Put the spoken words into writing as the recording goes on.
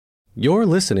You're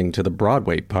listening to the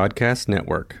Broadway Podcast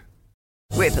Network.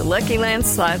 With the Lucky Land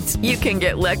Slots, you can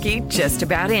get lucky just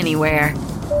about anywhere.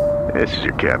 This is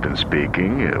your captain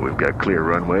speaking. We've got clear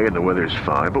runway and the weather's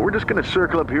fine, but we're just going to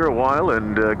circle up here a while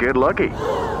and get lucky.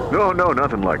 No,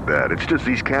 nothing like that. It's just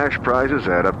these cash prizes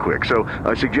add up quick. So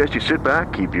I suggest you sit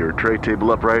back, keep your tray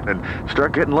table upright, and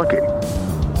start getting lucky.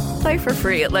 Play for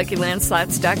free at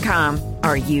LuckyLandSlots.com.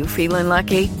 Are you feeling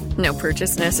lucky? No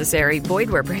purchase necessary. Void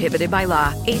where prohibited by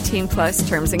law. 18+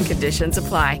 terms and conditions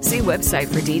apply. See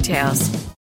website for details.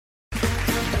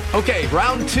 Okay,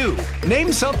 round two.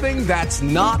 Name something that's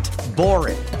not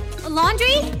boring. A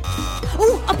laundry?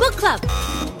 Ooh, a book club.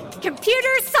 Computer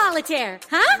solitaire,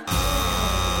 huh?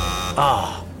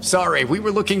 Ah, sorry, we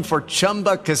were looking for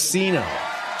Chumba Casino.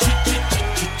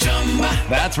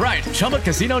 That's right,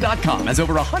 ChumbaCasino.com has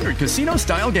over 100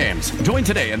 casino-style games. Join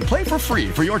today and play for free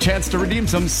for your chance to redeem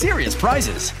some serious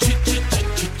prizes.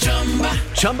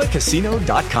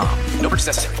 ChumbaCasino.com. No purchase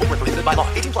necessary. Void where prohibited by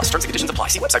law. 18+ terms and conditions apply.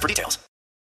 See website for details.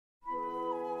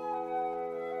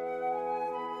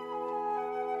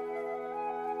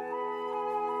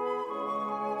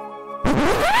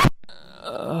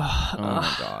 Oh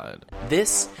my god.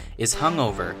 This is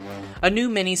Hungover, a new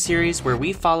mini-series where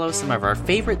we follow some of our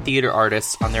favorite theater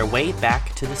artists on their way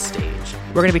back to the stage.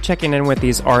 We're going to be checking in with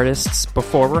these artists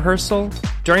before rehearsal,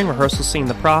 during rehearsal seeing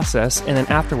the process, and then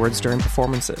afterwards during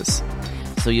performances.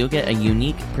 So you'll get a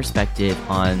unique perspective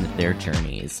on their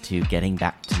journeys to getting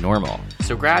back to normal.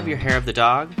 So grab your hair of the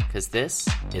dog, because this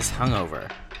is Hungover.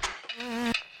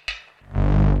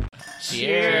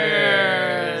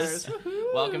 Cheers!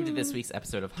 Welcome to this week's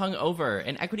episode of Hungover,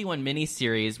 an Equity One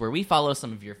mini-series where we follow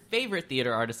some of your favorite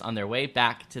theater artists on their way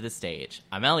back to the stage.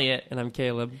 I'm Elliot. And I'm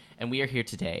Caleb. And we are here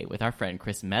today with our friend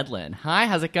Chris Medlin. Hi,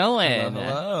 how's it going?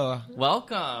 Hello.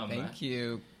 Welcome. Thank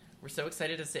you. We're so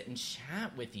excited to sit and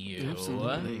chat with you.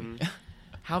 Absolutely.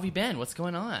 How have you been? What's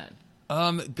going on?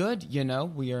 Good. You know,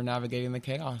 we are navigating the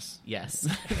chaos. Yes.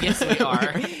 Yes, we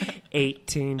are.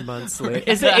 18 months later.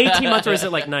 Is it 18 months or is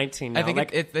it like 19 now?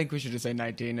 I think we should just say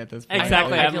 19 at this point.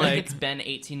 Exactly. I feel like it's been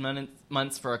 18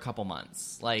 months for a couple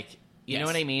months. Like, you know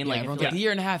what I mean? Yeah, Like, everyone's like, a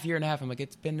year and a half. I'm like,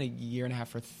 it's been a year and a half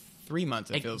for 3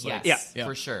 months, it feels like. Yes,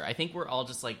 for sure. I think we're all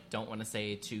just like, don't want to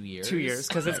say 2 years. 2 years,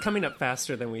 because it's coming up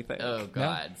faster than we think. Oh,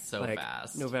 God. So like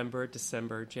fast. November,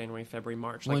 December, January, February,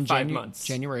 March. Well, like 5 months.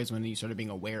 January is when you started being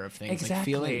aware of things. Exactly. Like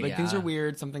feeling like things Yeah. are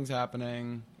weird, something's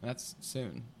happening. That's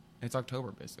soon. It's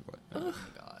October, basically. Oh, my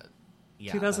God.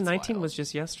 Yeah, 2019 that's was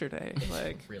just yesterday.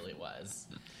 Like, It really was.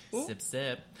 Sip,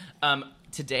 sip.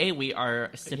 Today we are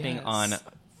sipping on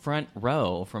Front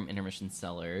Row from Intermission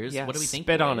Cellars. yeah, What do we think?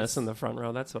 spit on boys? us in the front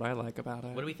row. That's what I like about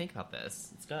it. What do we think about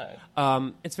this? It's good.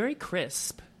 It's very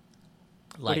crisp.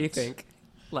 Light. What do you think?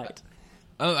 Light.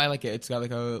 Oh, I like it. It's got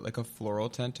like a floral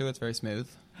tint to it. It's very smooth.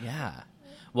 Yeah.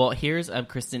 Well, here's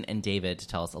Kristen and David to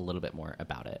tell us a little bit more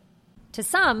about it. To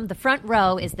some, the front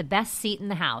row is the best seat in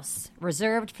the house,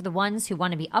 reserved for the ones who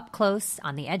want to be up close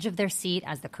on the edge of their seat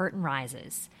as the curtain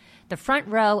rises. The front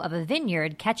row of a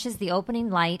vineyard catches the opening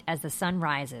light as the sun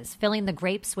rises, filling the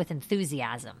grapes with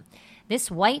enthusiasm. This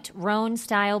white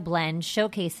Rhone-style blend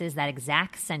showcases that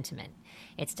exact sentiment.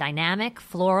 It's dynamic,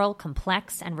 floral,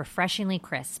 complex, and refreshingly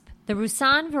crisp. The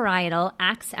Roussanne varietal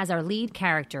acts as our lead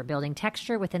character, building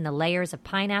texture within the layers of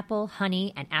pineapple,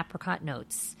 honey, and apricot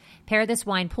notes. Pair this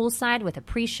wine poolside with a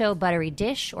pre-show buttery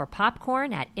dish or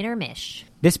popcorn at Intermish.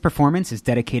 This performance is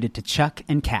dedicated to Chuck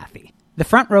and Kathy. The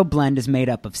front row blend is made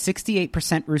up of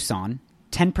 68% Roussanne,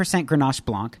 10% Grenache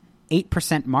Blanc,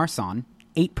 8% Marsanne,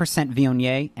 8%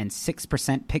 Viognier, and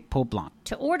 6% Picpoul Blanc.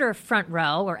 To order Front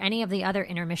Row or any of the other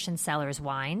Intermission Cellars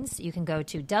wines, you can go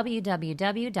to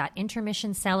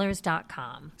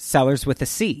www.intermissioncellars.com. Cellars with a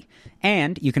C.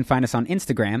 And you can find us on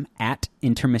Instagram at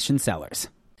Intermission Cellars.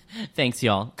 Thanks,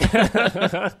 y'all.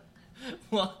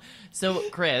 Well, so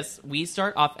Chris, we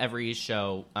start off every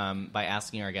show by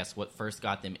asking our guests what first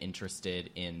got them interested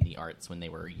in the arts when they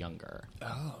were younger.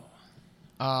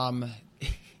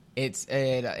 It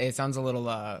sounds a little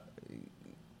off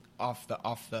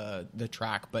the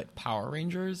track, but Power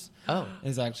Rangers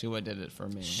is actually what did it for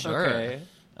me. Sure. Okay.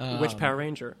 Which Power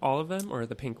Ranger? All of them or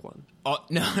the pink one? Oh,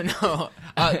 no.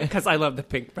 Because I love the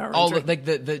pink Power Ranger. All like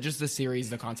the just the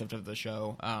series, the concept of the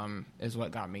show is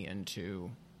what got me into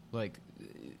like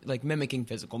mimicking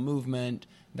physical movement,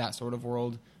 that sort of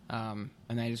world. And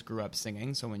I just grew up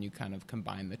singing, so when you kind of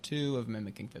combine the two of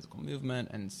mimicking physical movement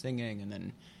and singing, and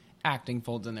then acting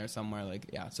folds in there somewhere, like,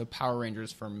 yeah. So Power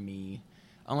Rangers for me,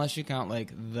 unless you count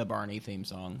like the Barney theme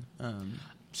song,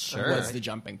 Sure. was the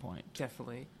jumping point.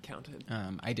 Definitely counted.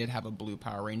 I did have a blue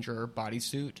Power Ranger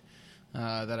bodysuit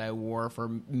that I wore for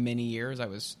many years. I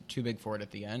was too big for it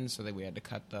at the end, so that we had to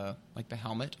cut the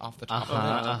helmet off the top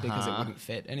of it because it wouldn't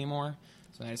fit anymore.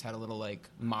 So I just had a little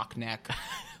mock neck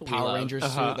Power Rangers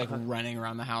suit, running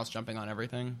around the house, jumping on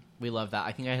everything. We love that.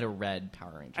 I think I had a red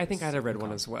Power Rangers. I think I had a red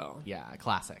one as well. Yeah,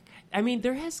 classic. I mean,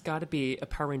 there has got to be a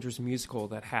Power Rangers musical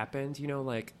that happened,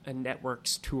 like a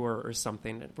Networks tour or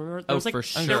something. Remember, there was for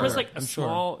sure. There was a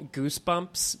small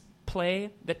Goosebumps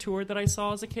play that toured that I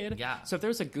saw as a kid. Yeah. So if there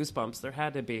was a Goosebumps, there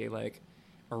had to be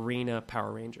arena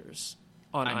Power Rangers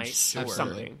on ice or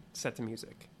something set to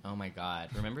music. Oh my God!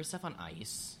 Remember stuff on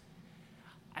ice?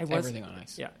 Everything on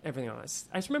ice. Yeah, everything on ice.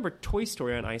 I just remember Toy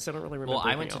Story on ice. I don't really remember. Well,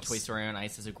 I went else. to Toy Story on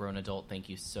Ice as a grown adult. Thank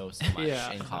you so much.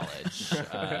 In college,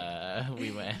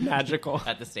 we went magical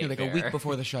at the state fair. A week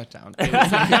before the shutdown.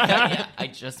 Yeah, I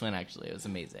just went. Actually, it was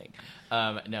amazing.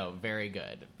 No, very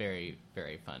good, very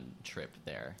very fun trip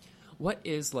there. What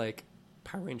is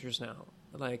Power Rangers now?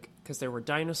 Because there were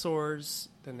dinosaurs,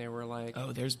 then there were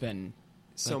there's been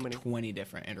so many 20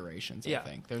 different iterations. I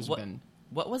think there's been.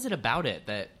 What was it about it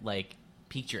that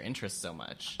piqued your interest so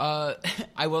much?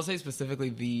 I will say specifically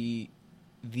the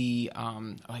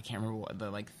I can't remember what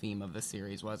the theme of the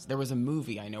series was. There was a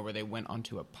movie I know where they went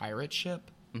onto a pirate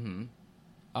ship. Mm-hmm.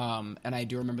 And I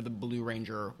do remember the Blue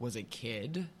Ranger was a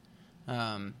kid,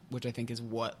 which I think is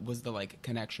what was the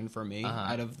connection for me.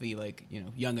 Out of the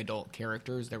young adult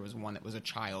characters, there was one that was a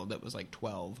child that was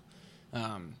 12,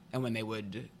 and when they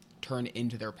would turn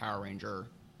into their Power Ranger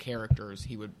characters,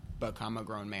 he would become a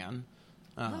grown man.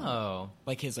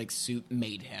 His suit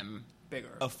made him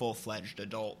bigger, a full-fledged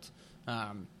adult.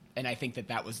 And I think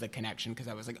that was the connection, because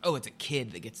I was it's a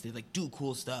kid that gets to do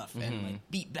cool stuff and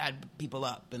beat bad people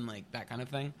up and that kind of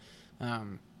thing.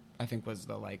 I think was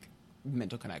the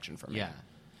mental connection for me. Yeah.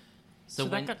 So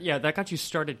that got you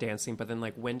started dancing, but then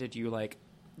when did you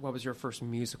what was your first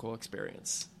musical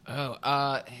experience?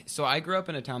 So I grew up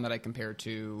in a town that I compare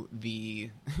to the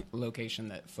location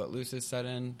that Footloose is set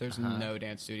in. There's no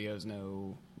dance studios,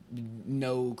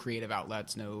 no creative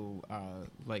outlets, no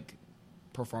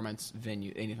performance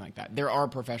venue, anything like that. There are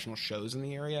professional shows in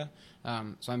the area.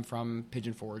 So I'm from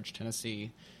Pigeon Forge,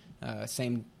 Tennessee,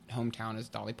 same hometown as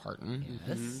Dolly Parton.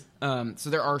 Yes. So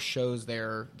there are shows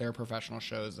there. There are professional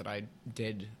shows that I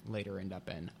did later end up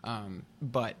in.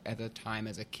 But at the time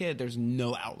as a kid, there's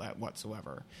no outlet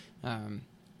whatsoever.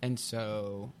 And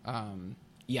so,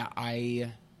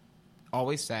 I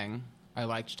always sang. I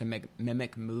liked to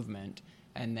mimic movement.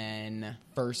 And then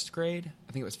first grade,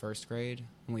 when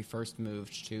we first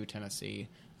moved to Tennessee,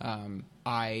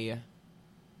 I,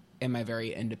 in my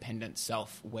very independent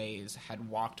self ways, had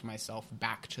walked myself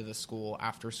back to the school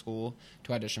after school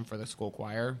to audition for the school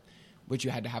choir, which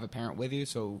you had to have a parent with you.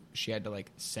 So she had to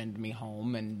send me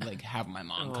home and have my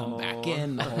mom come back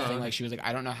in. The whole thing, she was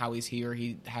I don't know how he's here.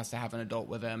 He has to have an adult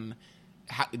with him.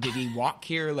 Did he walk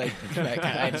here?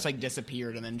 I just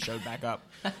disappeared and then showed back up.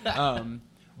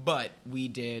 But we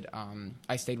did,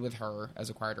 I stayed with her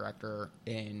as a choir director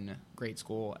in grade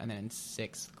school, and then in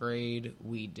 6th grade,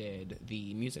 we did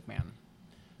The Music Man.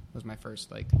 It was my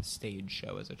first, stage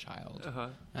show as a child.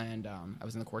 And I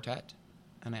was in the quartet,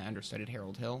 and I understudied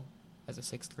Harold Hill as a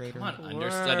 6th grader. Come on,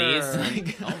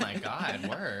 understudies. Oh, my God,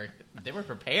 work. They were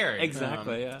prepared.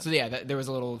 Exactly, yeah. So, there was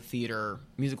a little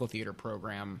musical theater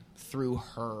program through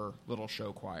her little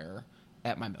show choir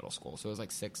at my middle school. So it was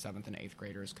 6th, 7th, and 8th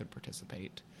graders could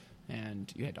participate.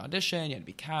 And you had to audition, you had to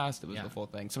be cast. It was the full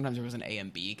thing. Sometimes there was an A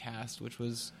and B cast, which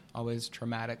was always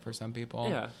traumatic for some people.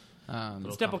 Yeah.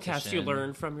 It's double cast you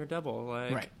learn from your double.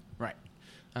 Right.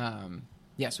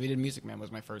 So we did Music Man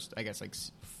was my first, I guess,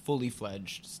 fully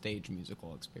fledged stage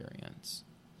musical experience.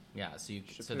 Yeah,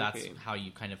 so that's how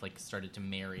you kind of started to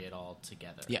marry it all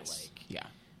together. Yes.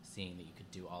 Seeing that you could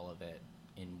do all of it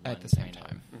in one at the same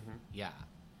time. Yeah.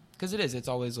 Because it's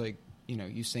always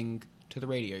you sing to the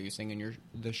radio, you sing in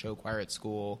the show choir at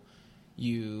school,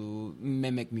 you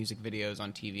mimic music videos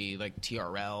on TV,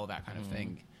 TRL, that kind of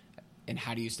thing. And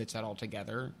how do you stitch that all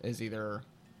together is either,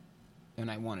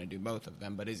 and I want to do both of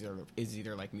them, but is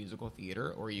either musical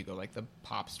theater or you go the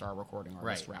pop star recording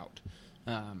artist route.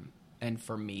 And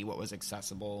for me, what was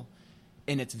accessible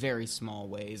in its very small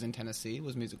ways in Tennessee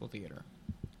was musical theater.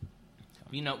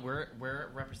 So. We're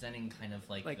representing kind of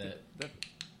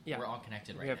Yeah. We're all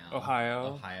connected right we have now.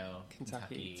 Ohio,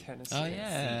 Kentucky, Tennessee. Oh,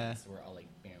 yeah. So we're all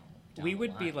we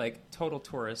would be total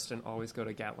tourists and always go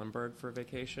to Gatlinburg for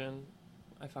vacation.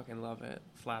 I fucking love it.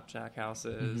 Flapjack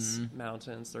houses,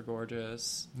 mountains, they're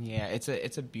gorgeous. Yeah, it's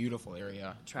a beautiful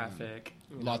area. Traffic.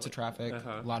 Lots of traffic,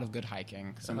 a lot of good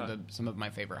hiking. Some of my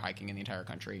favorite hiking in the entire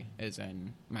country is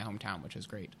in my hometown, which is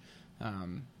great.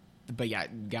 But yeah,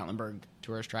 Gatlinburg,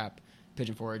 Tourist Trap,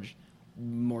 Pigeon Forge.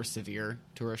 more severe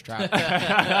tourist trap.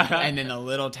 And then the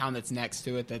little town that's next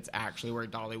to it, that's actually where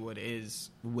Dollywood is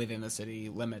within the city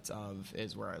limits of,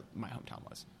 is where my hometown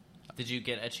was. Did you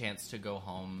get a chance to go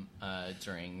home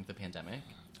during the pandemic?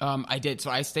 I did.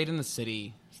 So I stayed in the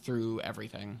city through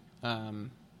everything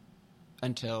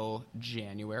until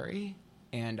January,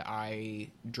 and I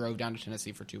drove down to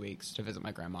Tennessee for 2 weeks to visit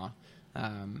my grandma.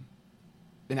 And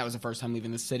that was the first time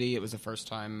leaving the city. It was the first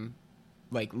time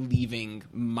like leaving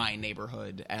my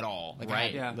neighborhood at all. Like,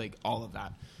 right. Like all of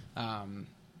that.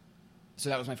 So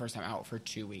that was my first time out for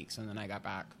 2 weeks, and then I got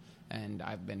back, and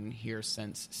I've been here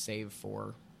since, save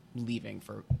for leaving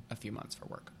for a few months for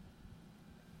work.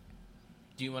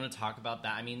 Do you want to talk about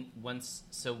that? I mean,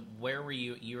 so where were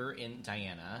you? You were in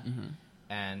Diana,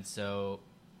 and so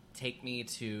take me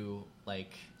to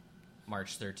like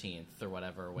March 13th or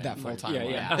whatever. When that full time.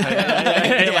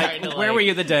 Where were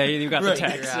you the day you got the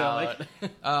text?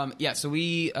 So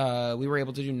we were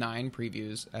able to do 9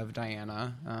 previews of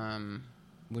Diana,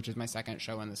 which is my second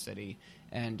show in the city,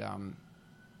 and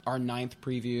our 9th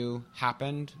preview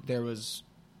happened. There was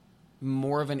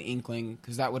more of an inkling,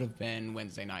 because that would have been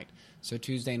Wednesday night. So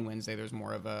Tuesday and Wednesday, there's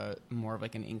more of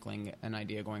like an inkling, an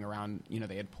idea going around. You know,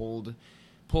 they had pulled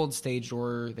stage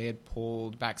door, they had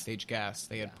pulled backstage guests,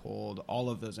 they had pulled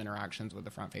all of those interactions with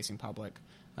the front-facing public.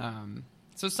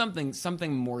 So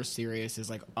something more serious is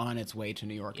like on its way to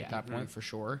New York at that point for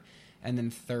sure. And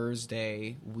then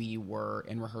Thursday we were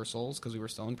in rehearsals because we were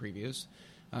still in previews,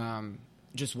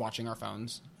 just watching our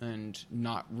phones and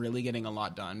not really getting a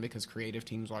lot done because creative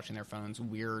teams watching their phones.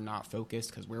 We're not focused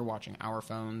because we're watching our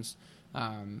phones.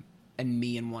 And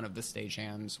me and one of the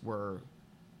stagehands were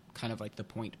kind of like the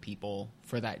point people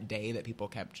for that day that people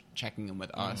kept checking in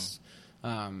with us,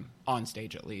 on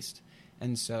stage at least.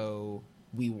 And so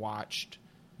we watched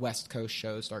West Coast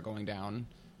shows start going down,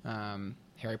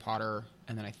 Harry Potter,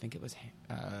 and then I think it was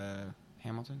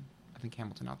Hamilton. I think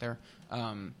Hamilton out there.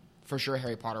 For sure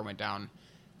Harry Potter went down.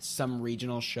 Some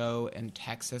regional show in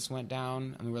Texas went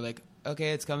down, and we were like,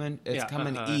 okay, it's coming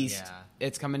east. Yeah.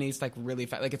 It's coming east like really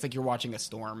fast. Like it's like you're watching a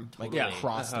storm like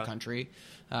across the country.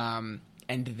 And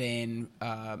then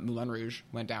Moulin Rouge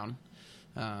went down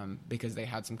because they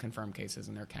had some confirmed cases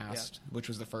in their cast, which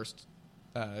was the first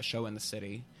show in the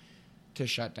city to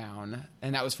shut down,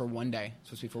 and that was for one day.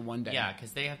 Supposed to be for one day. Yeah,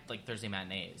 because they have like Thursday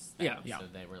matinees. So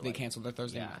they canceled their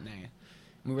Thursday matinee,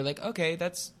 and we were like, okay,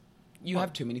 you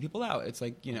have too many people out. It's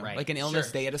like, you know, like an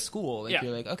illness day at a school. Like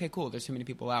you're like, okay, cool. There's too many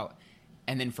people out,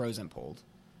 and then Frozen pulled,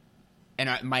 and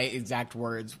my exact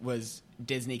words was,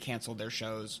 Disney canceled their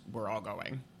shows. We're all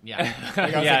going. Yeah,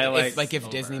 if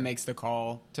Disney makes the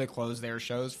call to close their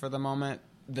shows for the moment,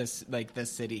 the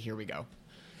city, here we go.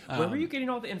 Where were you getting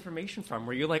all the information from?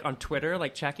 Were you like on Twitter,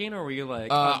 like checking, or were you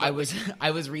like? I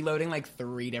was reloading like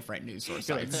 3 different news source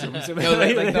sites.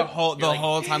 The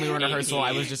whole time we were in rehearsal,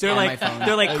 I was just on my phone.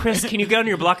 They're like, Chris, can you get on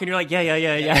your block? And you're like,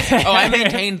 yeah. Oh, I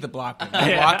maintained the blocking.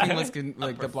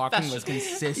 The blocking was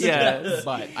consistent. Yeah.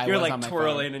 But you're was like on my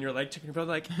twirling phone. and you're like checking your phone,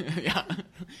 like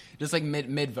just like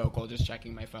mid vocal, just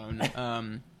checking my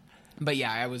phone. But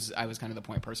yeah, I was kind of the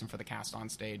point person for the cast on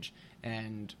stage,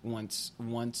 and once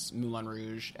Moulin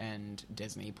Rouge and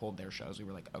Disney pulled their shows, we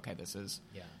were like, okay,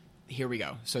 here we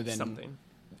go. So then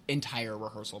entire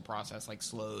rehearsal process like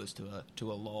slows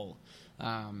to a lull.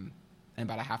 And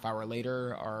about a half hour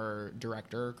later, our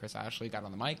director Chris Ashley got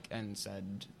on the mic and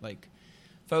said, like,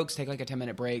 folks, take like a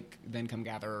 10-minute break, then come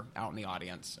gather out in the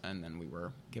audience. And then we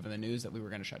were given the news that we were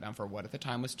going to shut down for what at the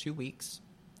time was 2 weeks.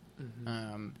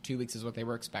 2 weeks is what they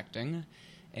were expecting,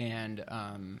 and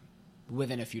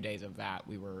within a few days of that,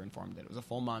 we were informed that it was a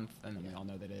full month, and then we all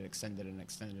know that it extended,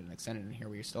 and here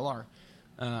we still are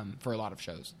for a lot of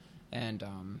shows. And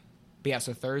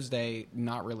so Thursday,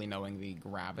 not really knowing the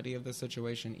gravity of the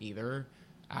situation either,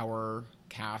 our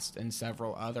cast and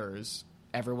several others,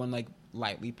 everyone like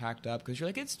lightly packed up because you're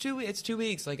like, it's 2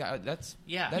 weeks, like that's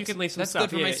you can leave some that's stuff.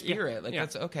 good for my spirit. Like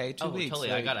that's okay. 2 weeks. Totally.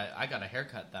 Like, I got a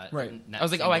haircut that right. I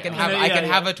was like, I can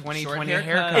have a 2020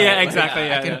 haircut. Yeah,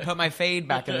 exactly. I can put my fade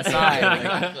back in the side.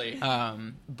 Exactly.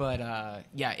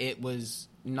 It was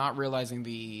not realizing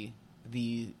the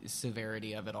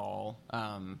severity of it all.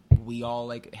 We all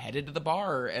like headed to the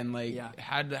bar and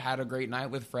had a great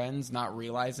night with friends, not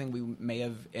realizing we may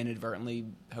have inadvertently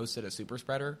hosted a super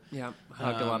spreader. Yeah,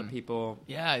 hugged a lot of people.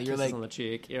 Yeah, you're like on the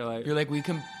cheek. You're like we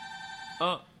can.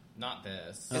 Oh, not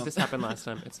this. If this happened last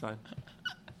time, it's fine.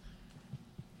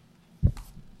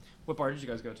 What bar did you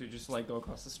guys go to? Just like go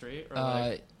across the street, or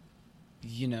I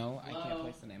can't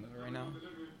place the name of it right now.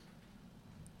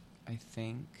 I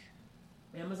think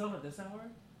Amazon at this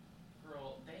hour.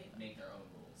 Girl, they make their own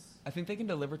rules. I think they can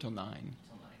deliver till 9.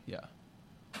 Yeah.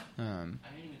 I didn't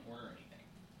even order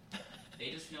anything.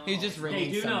 They just know. He's just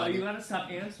ringing. They do know. somebody. You gotta stop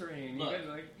answering. Look, you guys,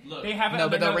 like, look. They haven't. No,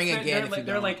 but they'll no, ring they're- again They're, if like, you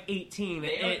they're don't. like 18.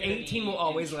 They are gonna 18 be will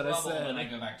always in let us trouble in. when I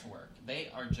go back to work.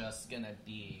 They are just gonna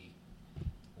be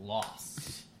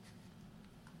lost.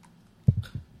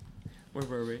 Where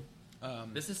were we?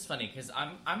 This is funny because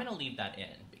I'm gonna leave that in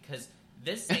because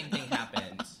this same thing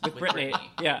happened With Brittany.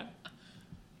 Yeah.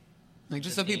 Like,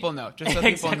 just so people know. Just so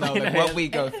people know like, what we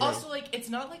go through. Also, like, it's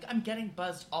not like I'm getting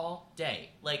buzzed all day.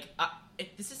 Like,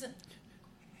 this isn't.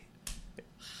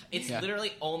 It's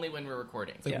literally only when we're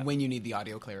recording. It's like when you need the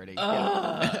audio clarity. It's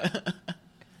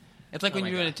like Oh when my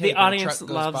you're doing a God. tape The and a audience truck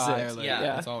goes loves by, it. or, like,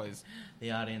 Yeah. It's always.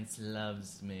 The audience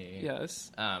loves me. Yes.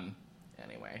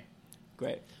 Anyway.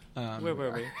 Great. Where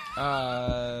were we?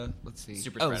 Let's see.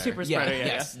 Super spreader. Super spreader, yeah.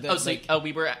 Yes.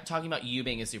 We were talking about you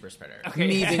being a super spreader. Okay.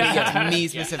 Me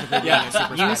specifically being a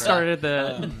super You spreader. started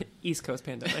the East Coast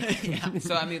pandemic.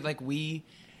 So I mean, like we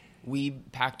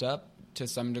packed up to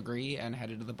some degree and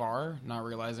headed to the bar, not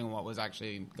realizing what was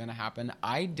actually going to happen.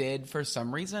 I did, for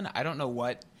some reason, I don't know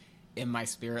what in my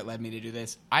spirit led me to do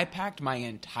this. I packed my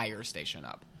entire station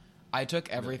up. I took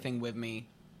everything with me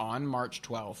on March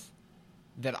 12th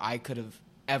that I could have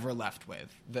ever left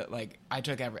with. That like I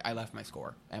left my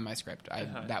score and my script.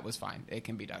 That was fine. It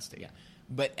can be dusty. Yeah.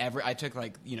 But I took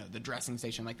like, the dressing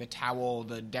station, like the towel,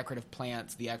 the decorative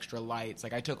plants, the extra lights.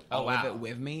 Like I took all of it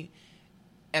with me.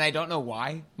 And I don't know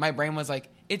why. My brain was like,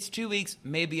 it's 2 weeks,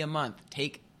 maybe a month.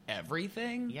 Take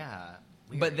everything. Yeah.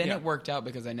 But then it worked out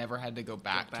because I never had to go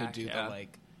back to do the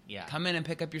like, come in and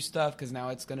pick up your stuff because now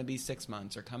it's going to be 6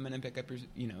 months, or come in and pick up your,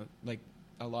 like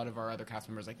a lot of our other cast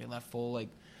members, like they left full like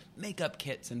makeup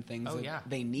kits and things that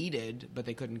they needed, but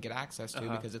they couldn't get access to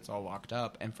because it's all locked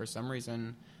up. And for some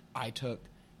reason, I took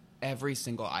every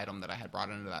single item that I had brought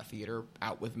into that theater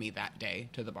out with me that day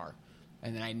to the bar.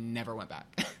 And then I never went back.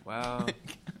 Wow.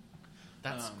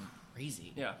 That's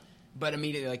crazy. Yeah. But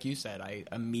immediately, like you said, I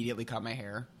immediately cut my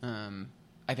hair.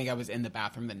 I think I was in the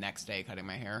bathroom the next day cutting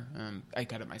my hair. I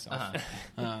cut it myself.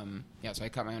 So I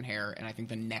cut my own hair. And I think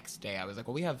the next day I was like,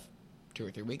 well, we have 2 or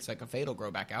 3 weeks. Like a fade will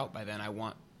grow back out. By then I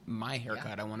want my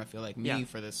haircut. I want to feel like me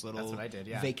for this little That's what I did,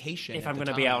 vacation. If I'm going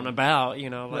to be out and about,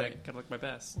 gotta look my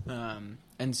best.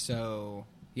 And so...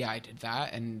 yeah, I did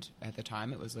that, and at the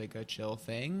time it was like a chill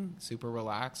thing, super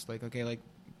relaxed. Like, okay, like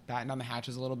batten down the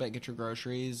hatches a little bit, get your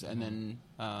groceries, and then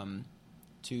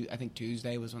I think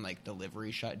Tuesday was when like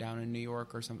delivery shut down in New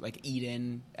York or something. Like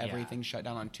Eden, everything shut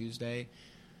down on Tuesday.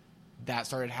 That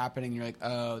started happening. You're like,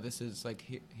 oh, this is like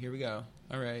here we go.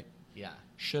 All right. Yeah.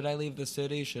 Should I leave the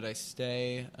city? Should I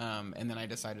stay? And then I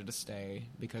decided to stay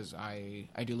because I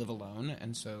do live alone,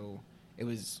 and so it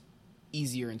was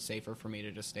easier and safer for me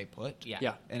to just stay put.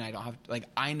 Yeah. And I don't have to, like,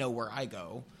 I know where I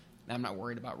go. I'm not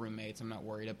worried about roommates. I'm not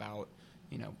worried about,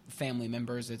 family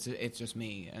members. It's just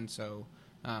me. And so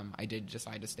I did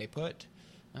decide to stay put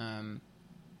and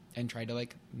try to,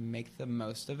 like, make the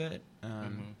most of it.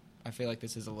 I feel like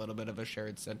this is a little bit of a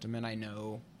shared sentiment. I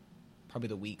know probably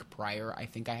the week prior, I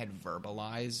think I had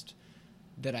verbalized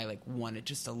that I, like, wanted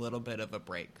just a little bit of a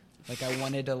break. Like, I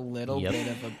wanted a little bit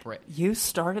of a break. You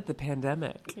started the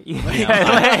pandemic.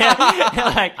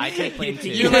 I take blame too.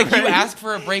 You asked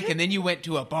for a break and then you went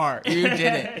to a bar. You did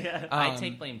it. I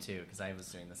take blame too because I was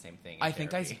doing the same thing. I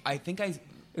think it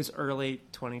was early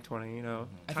 2020.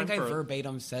 I think I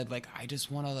verbatim said like I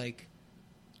just want to like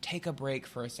take a break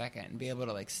for a second and be able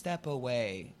to like step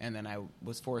away, and then I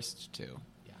was forced to.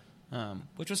 Yeah.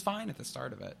 Which was fine at the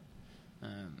start of it.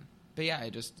 But yeah,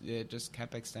 it just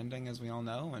kept extending, as we all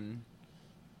know, and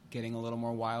getting a little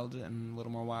more wild and a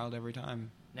little more wild every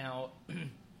time. Now,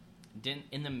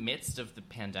 in the midst of the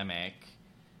pandemic,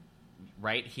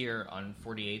 right here on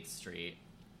 48th Street,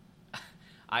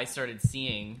 I started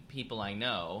seeing people I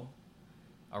know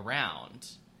around,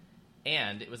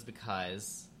 and it was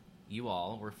because you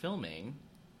all were filming.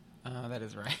 That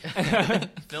is right.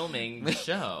 Filming the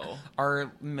show.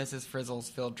 Our Mrs. Frizzle's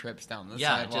field trips down the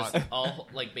sidewalk. Just all,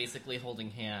 like, basically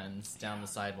holding hands down the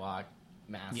sidewalk,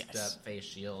 masked up, face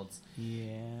shields.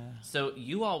 Yeah. So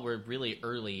you all were really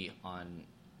early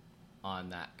on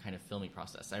that kind of filming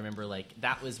process. I remember, like,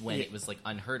 that was when it was, like,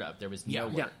 unheard of. There was no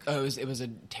work. Oh, it was a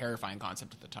terrifying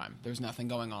concept at the time. There was nothing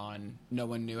going on. No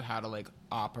one knew how to, like,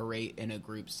 operate in a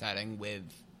group setting with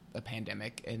a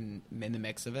pandemic in the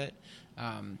mix of it.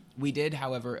 We did,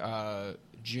 however,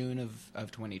 June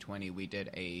of 2020, we did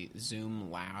a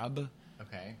Zoom lab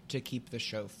to keep the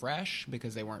show fresh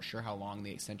because they weren't sure how long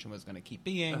the extension was going to keep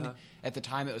being. At the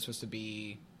time, it was supposed to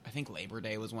be, I think Labor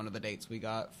Day was one of the dates we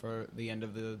got for the end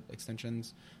of the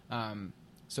extensions.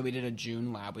 So we did a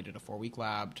June lab. We did a 4-week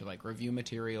lab to like review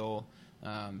material,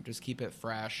 just keep it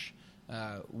fresh.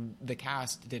 the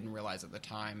cast didn't realize at the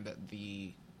time that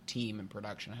the team and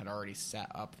production had already set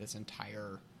up this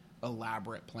entire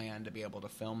elaborate plan to be able to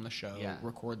film the show,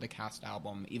 record the cast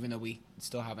album, even though we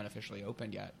still haven't officially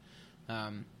opened yet.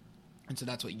 And so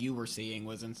that's what you were seeing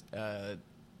was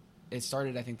it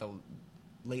started, I think, the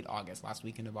late August, last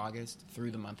weekend of August,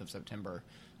 through the month of September,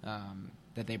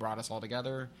 that they brought us all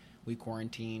together. We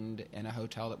quarantined in a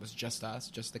hotel that was just us,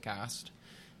 just the cast.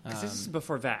 This is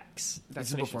before Vax. This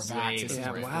is before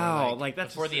Vax. Wow. Like,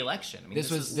 that's before the election. I mean,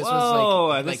 this was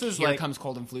here like comes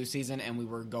cold and flu season, and we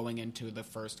were going into the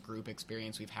first group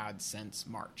experience we've had since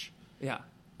March. Yeah.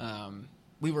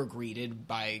 We were greeted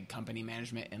by company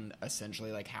management in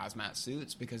essentially like hazmat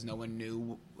suits because no one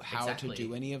knew how to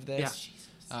do any of this.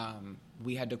 Yeah.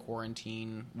 We had to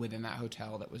quarantine within that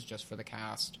hotel that was just for the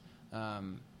cast,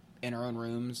 in our own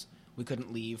rooms. We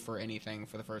couldn't leave for anything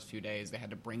for the first few days. They had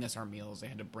to bring us our meals. They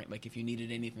had to bring, like, if you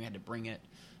needed anything, they had to bring it.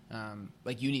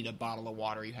 Like, you need a bottle of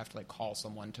water, you have to, like, call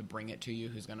someone to bring it to you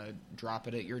who's going to drop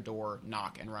it at your door,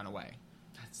 knock, and run away.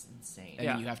 That's insane.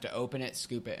 And you have to open it,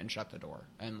 scoop it, and shut the door.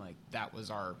 And, like, that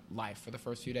was our life for the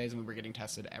first few days, and we were getting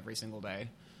tested every single day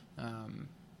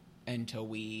until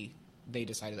they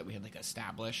decided that we had, like,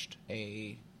 established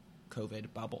a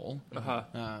COVID bubble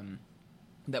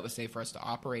that was safe for us to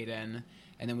operate in.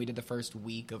 And then we did the first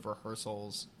week of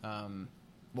rehearsals.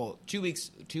 2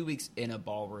 weeks in a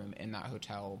ballroom in that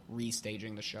hotel,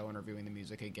 restaging the show and reviewing the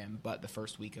music again. But the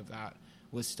first week of that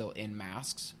was still in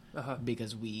masks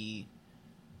because we,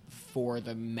 for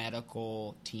the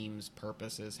medical team's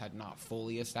purposes, had not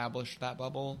fully established that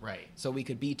bubble. Right. So we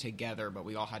could be together, but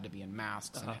we all had to be in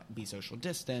masks and be social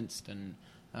distanced. And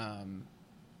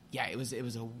it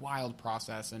was a wild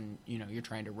process. And you're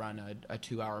trying to run a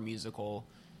 2-hour musical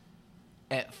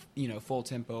at full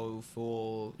tempo,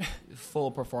 full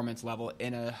performance level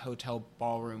in a hotel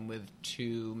ballroom with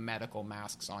 2 medical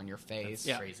masks on your face.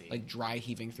 That's crazy. Like dry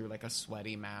heaving through like a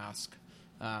sweaty mask,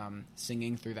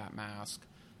 singing through that mask.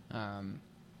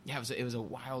 It was a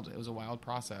wild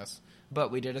process. But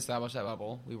we did establish that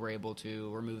bubble. We were able to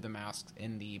remove the masks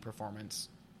in the performance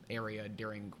area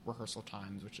during rehearsal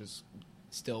times, which is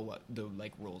still what the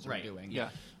rules are doing. Yeah.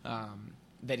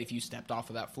 That if you stepped off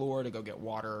of that floor to go get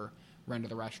water, run to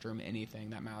the restroom, anything,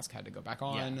 that mask had to go back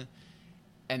on. Yeah.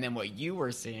 And then what you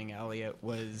were seeing, Elliot,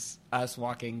 was us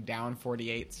walking down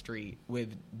 48th Street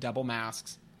with double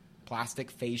masks,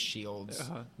 plastic face shields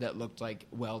that looked like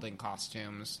welding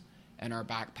costumes, and our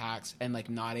backpacks, and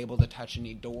not able to touch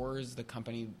any doors. The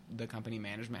company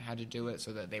management had to do it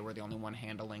so that they were the only one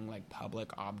handling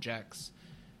public objects.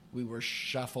 We were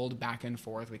shuffled back and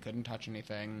forth. We couldn't touch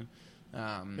anything.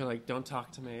 You're like, don't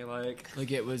talk to me.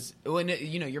 It was when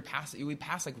we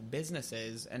pass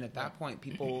businesses, and at that point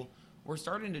people were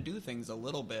starting to do things a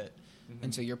little bit,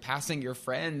 and so you're passing your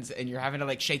friends, and you're having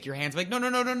to shake your hands, no,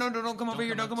 don't come over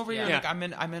here, don't come over here. Yeah.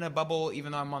 I'm in a bubble,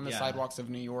 even though I'm on the sidewalks of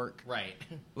New York, right?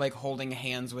 Holding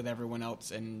hands with everyone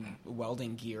else in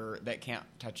welding gear that can't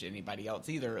touch anybody else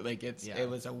either. It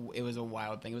was a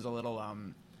wild thing. It was a little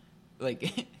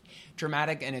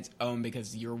dramatic in its own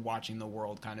because you're watching the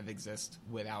world kind of exist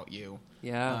without you.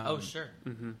 Yeah. Sure.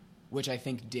 Mm-hmm. Which I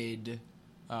think did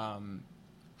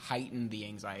heighten the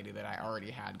anxiety that I already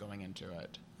had going into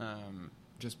it.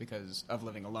 Just because of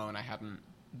living alone, I hadn't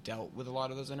dealt with a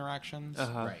lot of those interactions.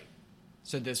 Right.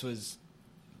 So this was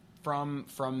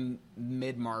from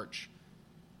mid-March,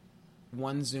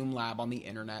 one Zoom lab on the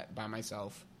internet by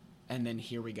myself. And then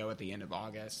here we go at the end of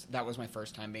August. That was my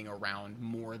first time being around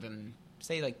more than,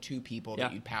 say, 2 people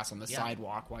that you'd pass on the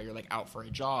sidewalk while you're, out for a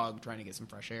jog trying to get some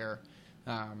fresh air.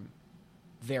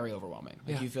 Very overwhelming.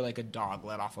 You feel like a dog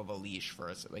let off of a leash for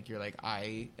us. You're like,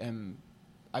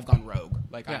 I've gone rogue.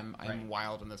 I'm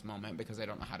wild in this moment because I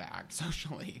don't know how to act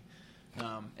socially.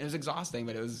 It was exhausting,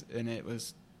 but it was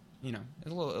a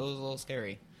little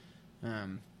scary.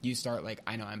 You start,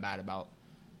 I know I'm bad about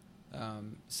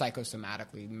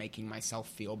psychosomatically making myself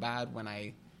feel bad when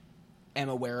I am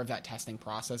aware of that testing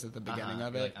process at the beginning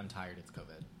of it. I'm tired. It's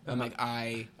COVID.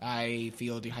 I'm I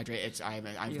feel dehydrated.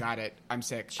 I've got it. I'm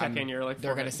sick. Check in. You're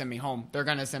they're gonna send me home. They're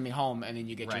gonna send me home, and then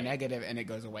you get your Right. negative, and it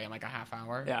goes away in a half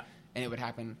hour. Yeah. And it would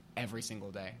happen every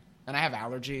single day. And I have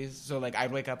allergies, so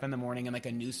I'd wake up in the morning in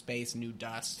a new space, new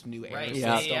dust, new air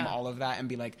system, all of that, and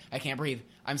be like, I can't breathe.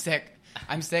 I'm sick.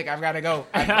 I've got to go.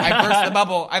 I burst the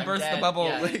bubble. The bubble.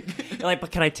 Yeah. You're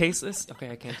but can I taste this? Okay,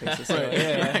 I can't taste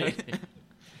this.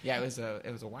 Yeah,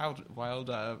 it was a wild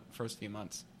first few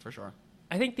months for sure.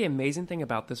 I think the amazing thing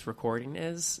about this recording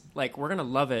is we're gonna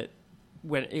love it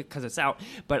because it's out,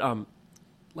 but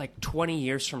 20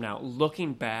 years from now,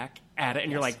 looking back at it,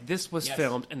 and you're like, this was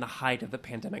filmed in the height of the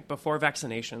pandemic, before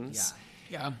vaccinations. Yeah.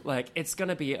 Yeah. Like, it's going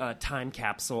to be a time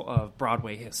capsule of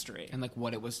Broadway history. And like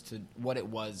what it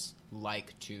was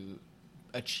like to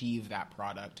achieve that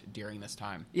product during this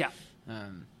time. Yeah.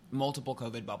 Multiple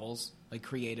COVID bubbles. Like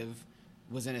creative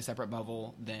was in a separate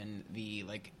bubble than the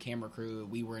like camera crew.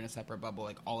 We were in a separate bubble.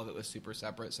 Like all of it was super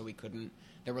separate, so we couldn't.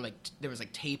 There was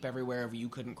like tape everywhere. You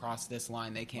couldn't cross this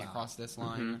line. They can't cross this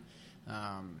line.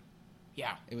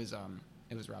 Yeah, it was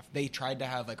rough. They tried to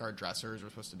have like our dressers were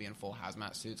supposed to be in full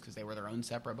hazmat suits because they were their own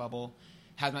separate bubble.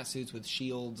 Hazmat suits with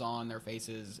shields on their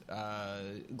faces,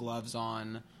 gloves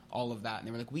on, all of that. And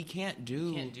they were like, we can't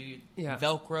do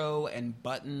Velcro and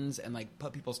buttons and like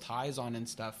put people's ties on and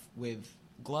stuff with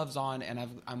gloves on, and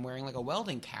I'm wearing like a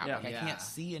welding cap. Yeah. Like I can't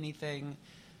see anything.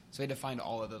 So we had to find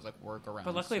all of those like workarounds.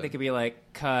 But luckily they could be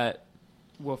like, cut,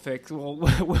 we'll fix,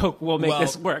 we'll make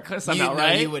this work somehow,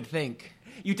 right? You would think.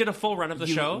 You did a full run of the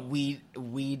show?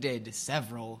 We did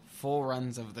several full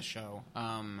runs of the show.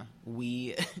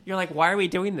 You're like, why are we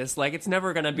doing this? Like, it's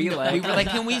never going to be like... We were like,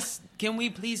 can we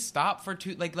please stop for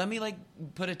two... Like, let me, like,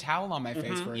 put a towel on my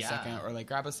face for a second, or, like,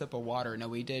 grab a sip of water. No,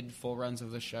 we did full runs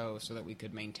of the show so that we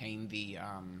could maintain the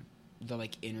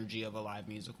like, energy of a live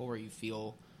musical where you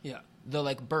feel the,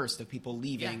 like, burst of people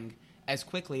leaving as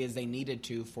quickly as they needed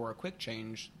to for a quick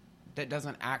change that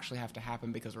doesn't actually have to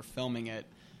happen because we're filming it.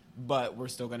 But we're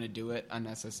still going to do it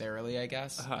unnecessarily, I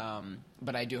guess.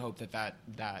 But I do hope that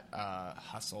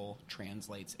hustle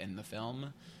translates in the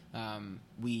film.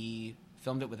 We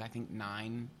filmed it with, I think,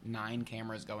 nine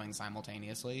cameras going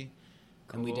simultaneously.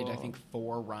 Cool. And we did, I think,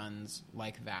 4 runs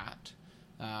like that.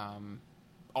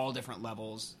 All different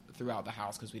levels throughout the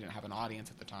house because we didn't have an audience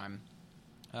at the time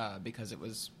because it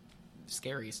was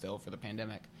scary still for the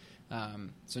pandemic.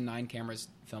 So 9 cameras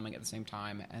filming at the same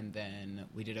time. And then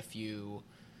we did a few...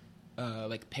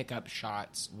 like pickup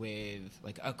shots with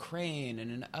like a crane and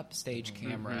an upstage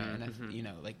camera and you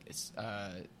know, like it's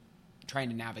trying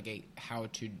to navigate how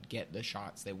to get the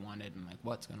shots they wanted and like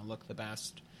what's going to look the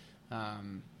best.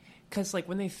 Because like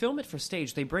when they film it for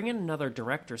stage, they bring in another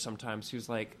director sometimes who's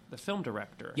like the film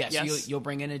director. Yes, you'll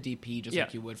bring in a DP just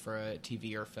like you would for a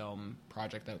TV or film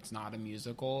project that's not a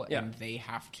musical, and they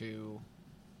have to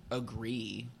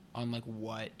agree on like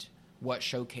what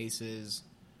showcases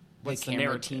the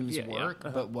camera team's work,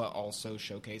 but what also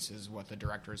showcases what the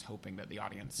director is hoping that the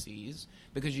audience sees.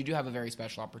 Because you do have a very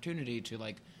special opportunity to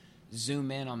like zoom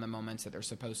in on the moments that they're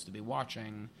supposed to be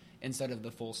watching instead of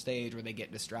the full stage where they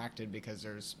get distracted because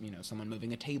there's, you know, someone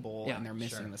moving a table and they're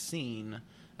missing the scene.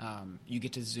 You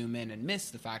get to zoom in and miss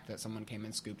the fact that someone came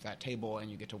and scooped that table, and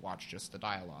you get to watch just the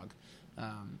dialogue.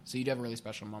 So you do have a really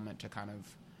special moment to kind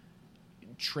of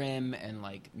trim and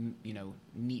like, you know,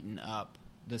 neaten up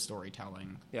the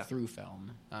storytelling through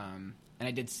film. And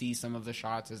I did see some of the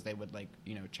shots as they would like,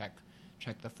 you know, check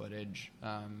the footage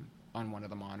on one of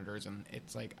the monitors, and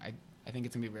it's like I think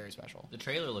it's gonna be very special. The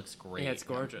trailer looks great. Yeah, it's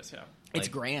gorgeous. It's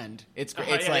grand. It's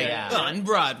on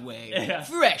Broadway,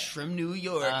 fresh from New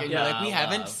York, and you're like, we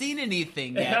haven't seen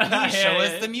anything yet. Please show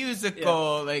us the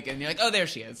musical. Like, and you're like, oh, there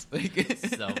she is. Like,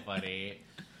 so funny.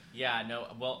 Yeah, no.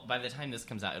 Well, by the time this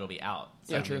comes out, it'll be out,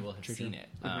 so we will have seen it.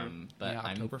 But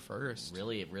October 1st.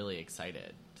 Really, really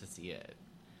excited to see it.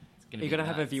 It's gonna Are you gonna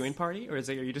have a viewing party, or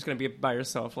are you just gonna be by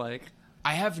yourself? Like,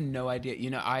 I have no idea. You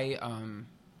know,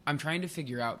 I'm trying to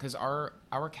figure out because our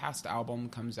cast album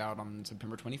comes out on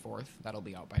September 24th. That'll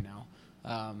be out by now.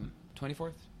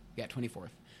 24th? Yeah, 24th.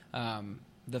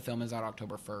 The film is out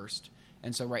October 1st.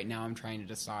 And so right now I'm trying to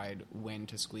decide when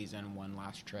to squeeze in one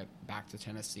last trip back to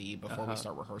Tennessee before we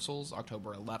start rehearsals,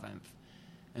 October 11th.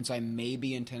 And so I may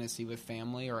be in Tennessee with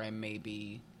family, or I may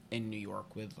be in New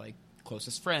York with like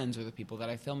closest friends or the people that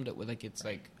I filmed it with. Like it's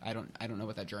like I don't know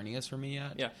what that journey is for me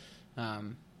yet. Yeah.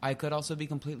 I could also be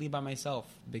completely by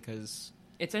myself because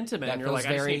it's intimate. And you're like,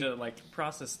 I just need to like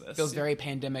process this. Feels very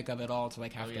pandemic of it all to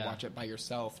like have to watch it by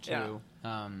yourself too.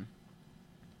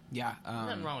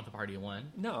 Nothing wrong with the party of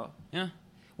one. No. Yeah.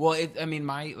 Well,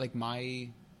 my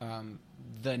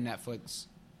the Netflix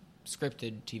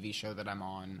scripted TV show that I'm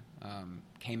on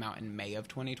came out in May of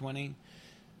 2020.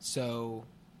 So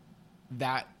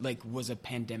that like was a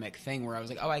pandemic thing where I was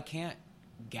like, oh, I can't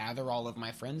gather all of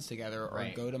my friends together or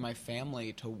go to my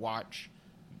family to watch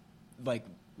like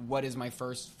what is my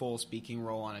first full speaking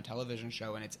role on a television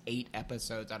show, and it's 8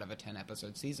 episodes out of a 10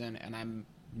 episode season, and I'm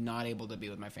not able to be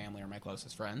with my family or my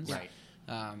closest friends.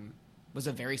 Was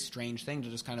a very strange thing to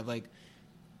just kind of like,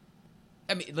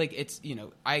 I mean, like it's, you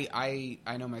know, I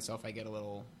know myself, I get a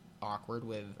little awkward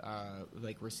with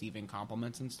like receiving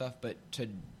compliments and stuff, but to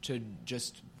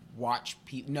just watch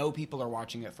know people are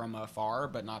watching it from afar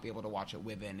but not be able to watch it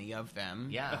with any of them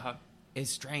is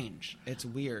strange. It's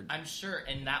weird. I'm sure,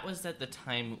 and that was at the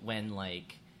time when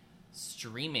like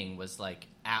streaming was like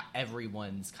at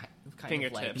everyone's kind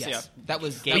Fingertips, of like, yes. That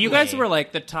was. But you guys were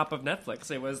like the top of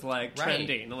Netflix. It was like Right.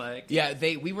 trending. Like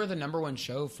we were the number one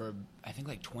show for I think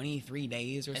like 23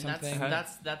 days or and something.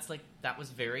 that's like that was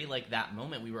very like that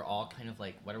moment. We were all kind of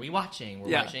like, what are we watching? We're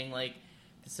Yeah. watching like,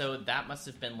 so that must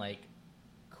have been like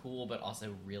cool, but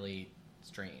also really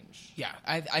strange. Yeah,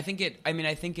 I think it. I mean,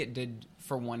 I think it did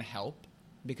for one help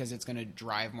because it's going to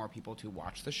drive more people to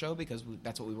watch the show because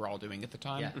that's what we were all doing at the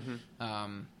time. Yeah.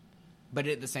 But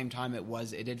at the same time,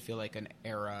 it did feel like an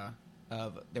era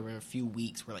of there were a few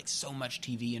weeks where like so much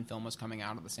TV and film was coming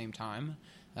out at the same time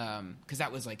because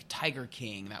that was like Tiger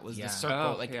King, that was Yeah. The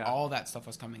Circle, Oh, all that stuff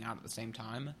was coming out at the same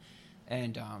time,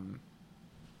 and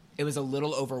it was a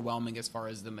little overwhelming as far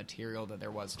as the material that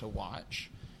there was to watch.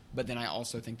 But then I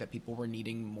also think that people were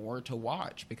needing more to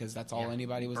watch because that's all Yeah.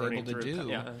 anybody was Burning able to through do.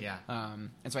 Yeah.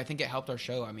 And so I think it helped our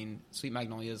show. I mean, Sweet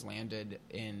Magnolias landed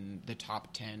in the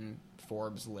top 10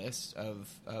 Forbes list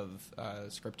of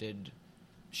scripted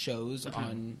shows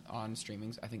on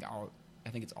streamings. I think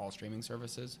it's all streaming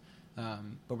services. But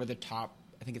we're the top.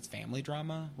 I think it's family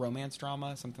drama, romance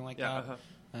drama, something like that.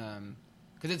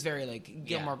 Because it's very like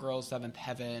Gilmore Girls, Seventh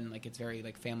Heaven. Like it's very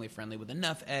like family friendly with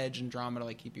enough edge and drama to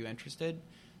like keep you interested.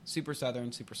 Super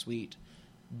Southern, super sweet,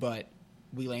 but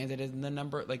we landed in the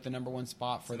number one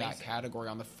spot for that category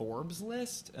on the Forbes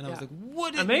list, and I was like,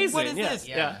 "What is Amazing, What is yeah. this?"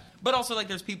 Yeah. But also, like,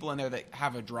 there's people in there that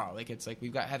have a draw. Like, it's like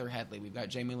we've got Heather Headley, we've got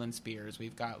Jamie Lynn Spears,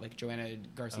 we've got like Joanna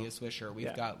Garcia Swisher,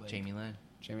 we've got like, Jamie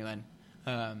Lynn.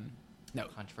 No,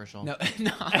 Controversial. no,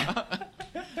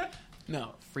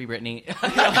 no. Free Britney.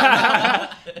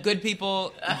 Good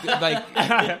people,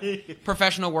 like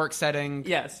professional work setting.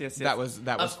 Yes. That was.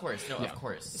 Of course. No, of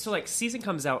course. So like season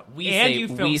comes out, and say- you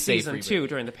we filmed say season free 2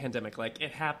 during the pandemic. Like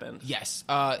it happened. Yes.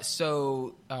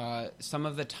 So some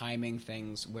of the timing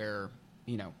things where,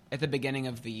 at the beginning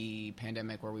of the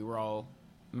pandemic where we were all,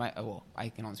 I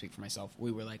can only speak for myself.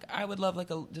 We were like, I would love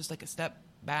just a step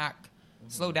back,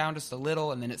 slow down just a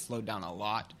little, and then it slowed down a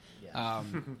lot. Yeah.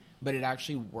 But it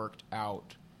actually worked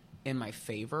out in my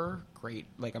favor. Great.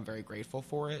 Like I'm very grateful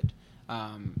for it.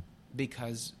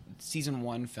 Because season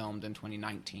 1 filmed in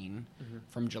 2019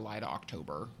 from July to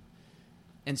October.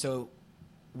 And so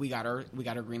we got our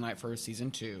green light for season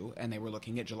 2, and they were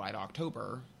looking at July to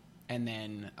October, and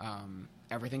then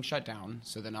everything shut down.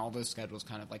 So then all those schedules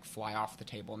kind of like fly off the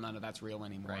table. None of that's real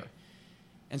anymore. Right.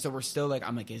 And so we're still like,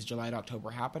 I'm like, is July to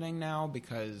October happening now?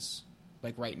 Because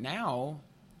like right now,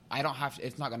 I don't have to,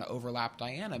 it's not going to overlap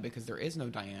Diana because there is no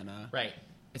Diana. Right.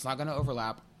 It's not going to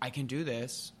overlap. I can do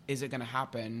this. Is it going to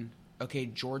happen? Okay,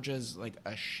 Georgia's like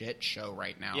a shit show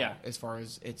right now. Yeah. As far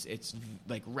as it's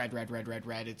like red.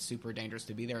 It's super dangerous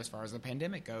to be there as far as the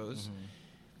pandemic goes.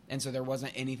 And so there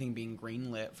wasn't anything being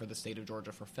greenlit for the state of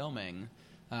Georgia for filming.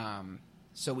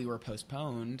 So we were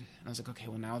postponed. And I was like, okay,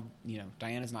 well now,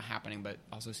 Diana's not happening, but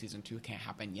also season 2 can't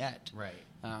happen yet. Right.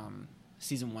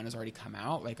 Season 1 has already come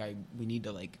out. Like we need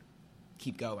to like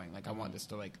keep going. Like I want this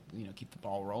to like, keep the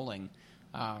ball rolling.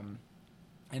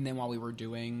 And then while we were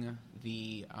doing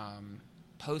the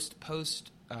post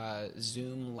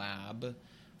Zoom lab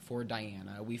for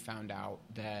Diana, we found out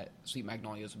that Sweet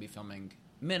Magnolias would be filming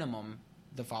minimum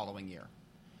the following year.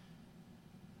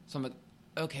 So I'm like,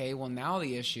 okay, well now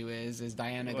the issue is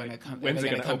Diana going to come? Are when's they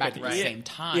it going to gonna come back open? at the Yeah. same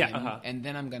time? Yeah, And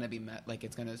then I'm going to be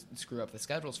it's going to screw up the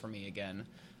schedules for me again.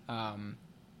 And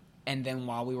then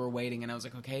while we were waiting, and I was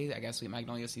like, okay, I guess Sweet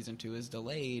Magnolia season 2 is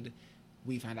delayed.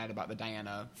 We found out about the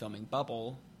Diana filming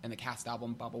Bubble and the cast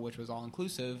album Bubble, which was all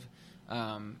inclusive.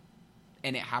 And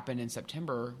it happened in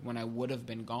September when I would have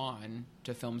been gone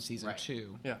to film season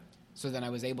 2. Yeah. So then I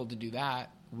was able to do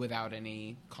that without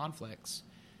any conflicts.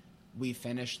 We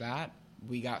finished that.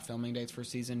 We got filming dates for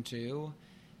season 2.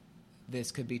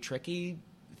 This could be tricky.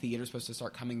 Theater's supposed to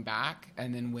start coming back,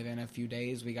 and then within a few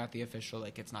days, we got the official,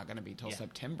 like, it's not going to be till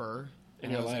September.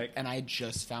 And you're like... and I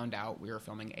just found out we were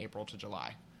filming April to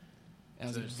July. And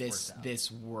I was like,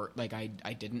 this worked. Like,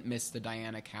 I didn't miss the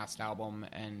Diana cast album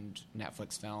and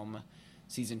Netflix film.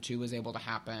 Season 2 was able to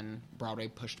happen. Broadway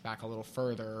pushed back a little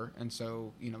further. And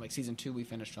so, like season 2, we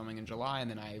finished filming in July, and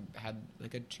then I had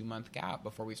like a 2-month gap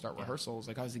before we start rehearsals.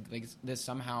 Like I was like, this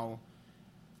somehow,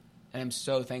 and I'm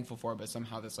so thankful for it, but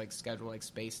somehow this like schedule like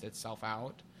spaced itself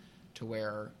out to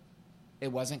where it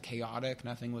wasn't chaotic.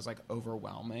 Nothing was like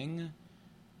overwhelming,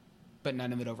 but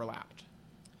none of it overlapped.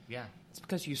 Yeah. It's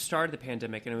because you started the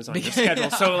pandemic and it was on your schedule.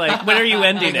 So, like, when are you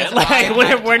ending it? Like,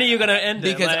 when are you going to end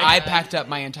it? Because like, I packed up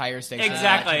my entire station.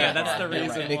 Exactly, yeah, that's the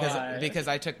reason why. Because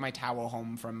I took my towel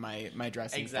home from my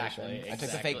dressing station. I took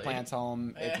the fake plants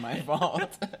home. It's my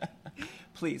fault.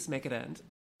 Please, make it end.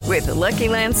 With the Lucky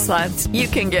Land Slots, you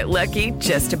can get lucky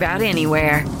just about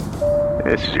anywhere.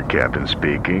 This is your captain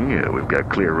speaking. We've got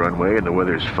clear runway and the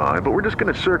weather's fine, but we're just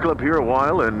going to circle up here a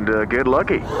while and get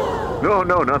lucky. No,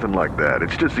 nothing like that.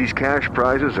 It's just these cash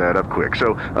prizes add up quick.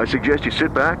 So I suggest you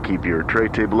sit back, keep your tray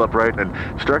table upright, and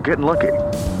start getting lucky.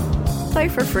 Play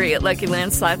for free at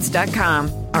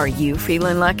LuckyLandSlots.com. Are you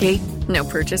feeling lucky? No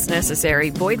purchase necessary.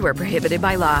 Void where prohibited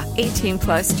by law.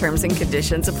 18+ terms and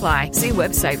conditions apply. See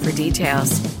website for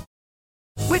details.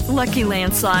 With Lucky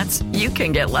Land Slots, you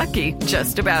can get lucky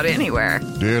just about anywhere.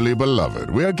 Dearly beloved,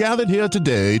 we are gathered here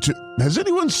today to... Has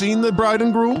anyone seen the bride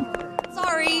and groom?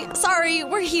 Sorry,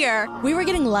 we're here. We were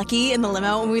getting lucky in the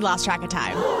limo and we lost track of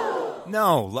time.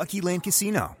 No, Lucky Land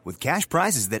Casino, with cash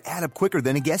prizes that add up quicker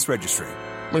than a guest registry.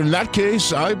 In that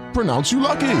case, I pronounce you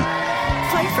lucky.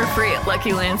 Play for free at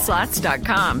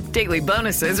LuckyLandSlots.com. Daily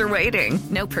bonuses are waiting.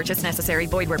 No purchase necessary.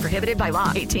 Void where prohibited by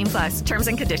law. 18+. Terms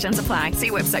and conditions apply. See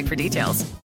website for details.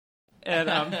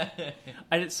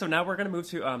 And so now we're going to move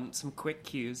to some quick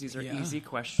cues. These are easy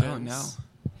questions. Oh, no.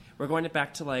 We're going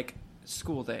back to, like,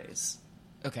 school days.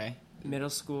 Okay. Middle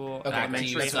school, okay.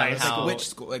 elementary, high school. Which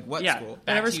school? Like, what school?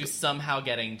 Back to you somehow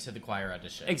getting to the choir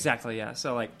audition. Exactly, yeah.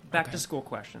 So, like, back to school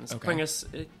questions. Okay. Bring us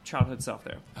childhood self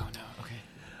there. Oh, no. Okay.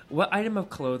 What item of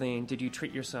clothing did you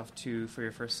treat yourself to for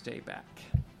your first day back?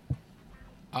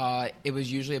 It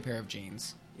was usually a pair of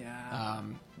jeans. Yeah.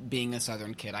 Being a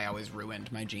Southern kid, I always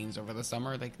ruined my jeans over the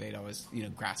summer. Like they'd always,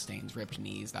 grass stains, ripped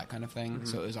knees, that kind of thing. Mm-hmm.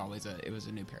 So it was always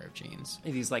a new pair of jeans.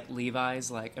 Are these like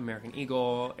Levi's, like American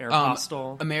Eagle,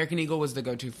 Aeropostale? American Eagle was the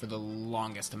go-to for the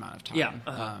longest amount of time.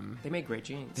 Yeah. They make great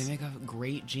jeans. They make a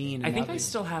great jean. I think I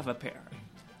still have a pair.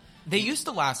 They used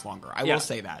to last longer. I will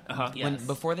say that.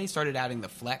 Before they started adding the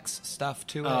flex stuff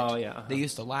to it, they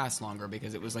used to last longer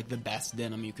because it was like the best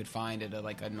denim you could find at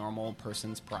a normal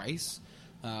person's price.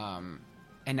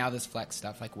 And now this flex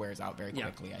stuff wears out very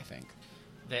quickly, I think.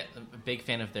 I'm a big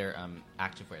fan of their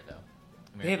activewear, though.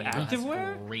 American Eagle has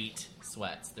activewear? Great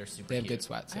sweats. They're super They have cute. good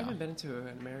sweats, I haven't been to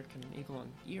an American Eagle in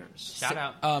years. Shout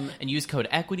out. And use code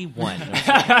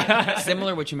EQUITY1.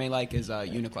 Similar, what you may like, is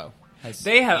Uniqlo. I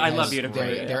love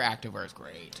Uniqlo. Their activewear is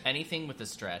great. Anything with a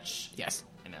stretch. Yes.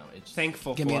 I know. It's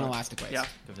Thankful Give for me an it. elastic waist. Yeah.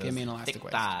 Give me an elastic thick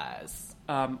waist. thighs.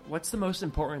 What's the most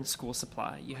important school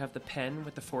supply? You have the pen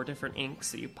with the 4 different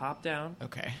inks that you pop down.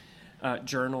 Okay.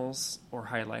 Journals or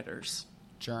highlighters.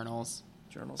 Journals.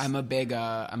 Journals. I'm a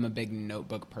big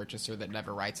notebook purchaser that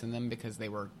never writes in them because they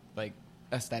were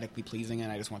aesthetically pleasing and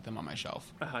I just want them on my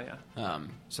shelf. Yeah.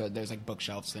 So there's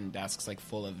bookshelves and desks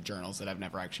full of journals that I've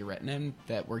never actually written in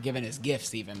that were given as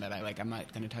gifts even that I'm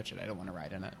not going to touch it. I don't want to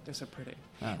write in it. They're so pretty.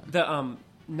 The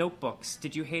notebooks,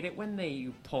 did you hate it when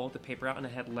you pulled the paper out and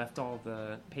it had left all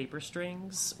the paper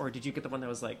strings, or did you get the one that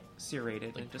was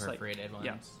serrated and just perforated ones?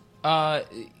 Yeah.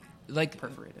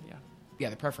 Perforated, yeah. Yeah,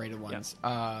 the perforated ones.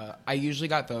 Yeah. I usually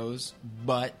got those,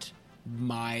 but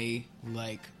my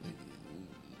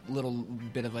little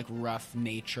bit of rough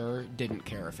nature didn't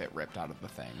care if it ripped out of the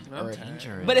thing.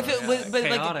 But if it was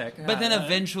chaotic. But then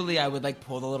eventually I would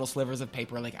pull the little slivers of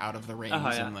paper out of the rings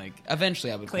and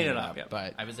eventually I would clean it up. Yeah.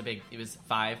 But I was it was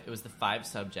the 5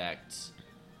 subject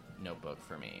notebook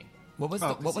for me. What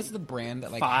was the brand that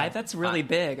 5? That's really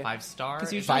big. 5 star.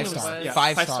 5 star. Yeah.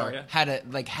 5 star. 5-star,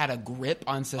 yeah. had a grip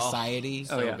on society.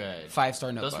 So good.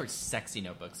 5-star notebooks. Those were sexy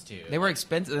notebooks too. They were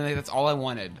expensive. And that's all I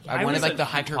wanted. I wanted the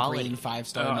Hunter Green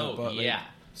 5-star notebook. Yeah.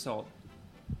 Sold.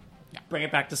 Yeah. Bring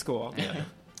it back to school.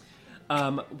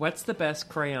 Yeah. What's the best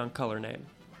crayon color name?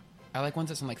 I like ones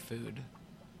that sound like food.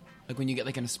 When you get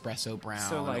an espresso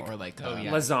brown or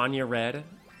lasagna red.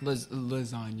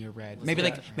 Lasagna red. Maybe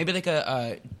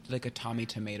a Tommy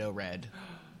Tomato red.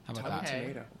 How about that?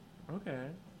 Tomato. Okay.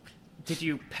 Did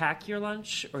you pack your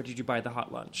lunch or did you buy the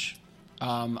hot lunch?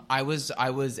 I was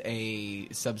a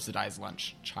subsidized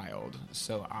lunch child,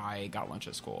 so I got lunch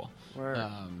at school.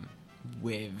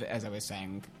 With, as I was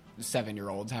saying,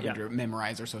 7-year-olds having to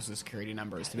memorize their social security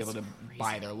numbers to be able to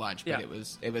buy their lunch. But it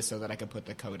was so that I could put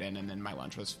the code in, and then my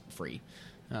lunch was free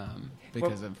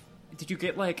because of. Did you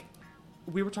get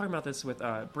we were talking about this with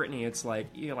Brittany. It's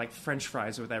French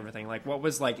fries with everything. What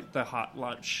was the hot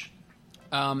lunch?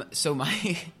 So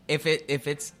my if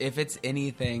it's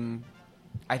anything,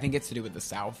 I think it's to do with the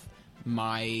South.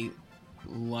 My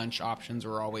lunch options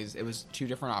were always, it was 2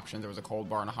 different options. There was a cold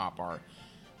bar and a hot bar.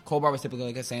 Cold bar was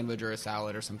typically a sandwich or a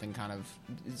salad or something kind of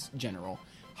general.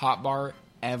 Hot bar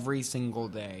every single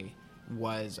day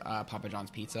was Papa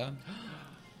John's Pizza.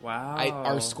 Wow.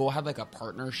 Our school had like a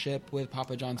partnership with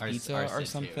Papa John's Pizza or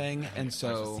something, and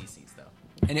so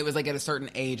and it was like at a certain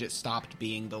age it stopped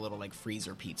being the little like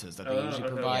freezer pizzas that they usually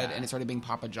provide, and it started being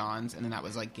Papa John's, and then that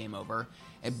was like game over.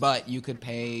 But you could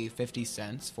pay 50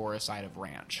 cents for a side of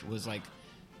ranch. Was like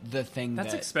the thing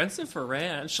that's expensive for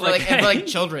ranch, for like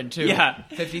children too. Yeah,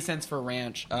 50 cents for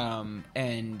ranch,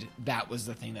 and that was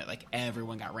the thing that like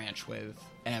everyone got ranch with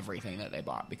everything that they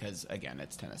bought because again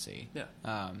it's Tennessee. Yeah.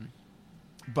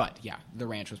 But yeah, the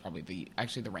ranch was probably the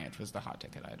ranch was the hot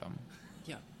ticket item.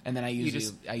 Yeah. And then I usually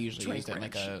used it in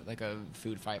like a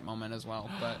food fight moment as well.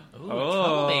 But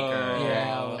troublemaker.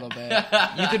 Yeah, a little bit.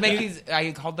 You could make these.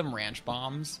 I called them ranch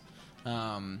bombs.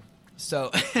 So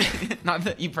not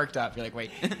that you perked up. You're like, wait,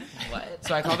 what?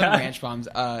 So I called them ranch bombs.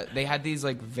 They had these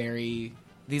like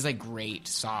great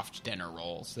soft dinner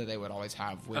rolls that they would always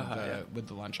have with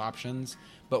the lunch options.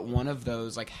 But one of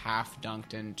those like half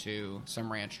dunked into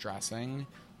some ranch dressing,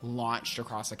 launched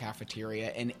across the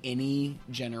cafeteria in any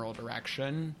general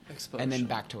direction, and then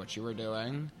back to what you were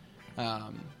doing,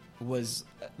 was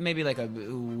maybe like a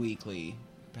weekly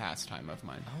pastime of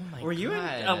mine. Oh my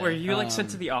god! Were you like sent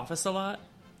to the office a lot?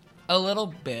 A little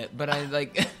bit, but I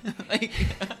like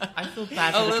I feel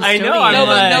bad. I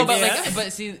know.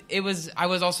 But see, I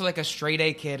was also like a straight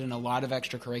A kid and a lot of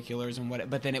extracurriculars and what.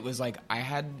 But then it was like I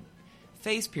had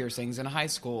face piercings in high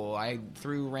school. I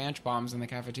threw ranch bombs in the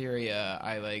cafeteria.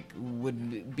 I like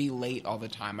would be late all the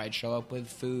time. I'd show up with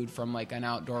food from like an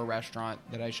outdoor restaurant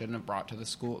that I shouldn't have brought to the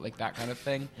school, like that kind of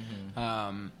thing.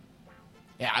 Mm-hmm.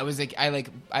 Yeah, I was like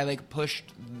I pushed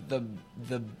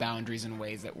the boundaries in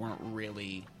ways that weren't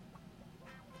really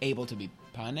able to be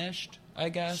punished, I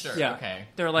guess. Sure. Yeah. Okay.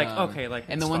 They're like okay, like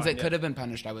and the ones that could have been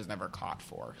punished, I was never caught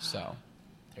for. So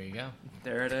there you go.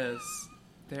 There it is.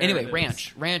 Anyway,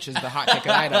 ranch is the hot ticket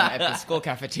item at the school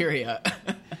cafeteria.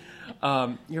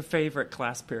 Your favorite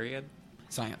class period?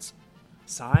 Science.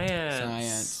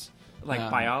 Like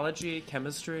biology,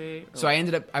 chemistry? So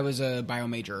I was a bio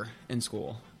major in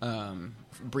school,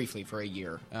 briefly for a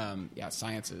year. Yeah,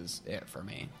 science is it for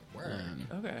me.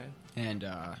 Okay. And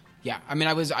I mean,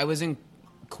 I was in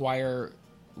choir.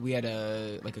 We had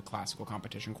a classical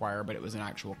competition choir, but it was an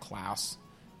actual class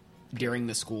during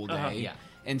the school day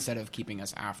instead of keeping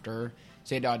us after.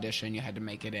 So you had to audition, you had to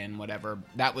make it in, whatever.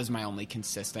 That was my only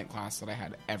consistent class that I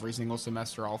had every single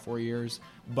semester, all 4 years.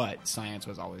 But science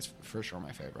was always for sure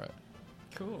my favorite.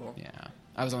 Cool. Yeah.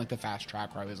 I was on like the fast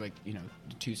track where I was like,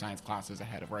 2 science classes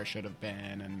ahead of where I should have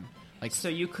been, and like. So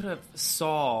you could have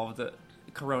solved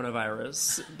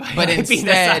coronavirus by being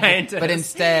a scientist. But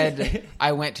instead,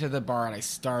 I went to the bar and I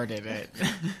started it.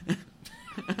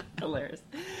 Hilarious.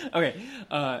 Okay.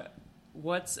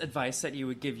 What's advice that you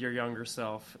would give your younger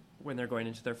self when they're going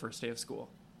into their first day of school?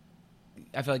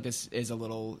 I feel like this is a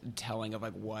little telling of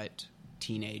like what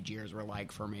teenage years were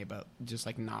like for me, but just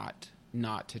like not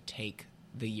to take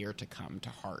the year to come to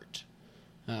heart.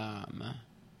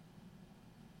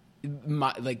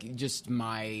 My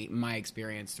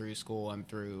experience through school and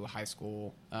through high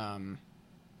school,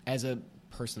 as a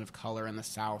person of color in the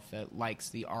South that likes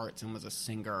the arts and was a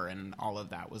singer and all of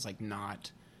that was like not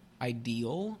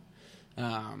ideal.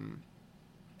 And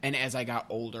as I got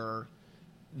older,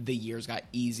 the years got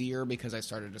easier because I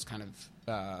started just kind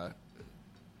of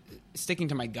sticking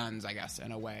to my guns, I guess,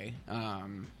 in a way,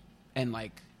 and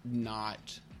like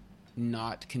not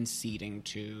conceding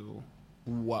to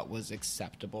what was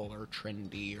acceptable or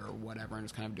trendy or whatever, and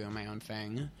just kind of doing my own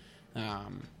thing.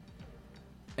 And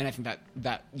I think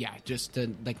that just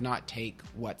to like not take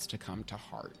what's to come to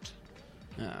heart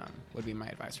would be my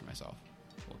advice for myself.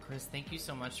 Well, Chris, thank you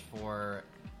so much for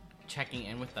checking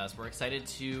in with us. We're excited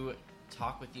to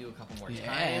talk with you a couple more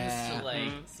times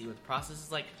to see what the process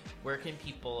is like. Where can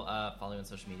people follow you on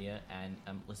social media and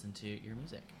listen to your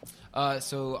music?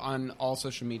 So on all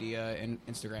social media,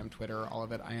 Instagram, Twitter, all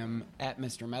of it, I am at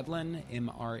Mr. Medlin,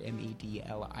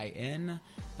 MrMedlin,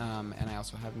 and I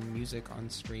also have music on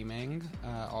streaming,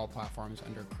 all platforms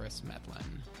under Chris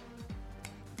Medlin.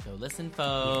 So listen,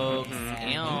 folks.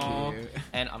 Thank you.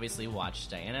 And obviously watch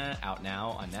Diana, out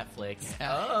now on Netflix.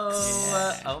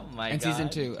 Oh my god. And season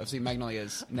 2 of Sweet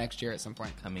Magnolias next year at some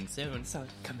point. Coming soon.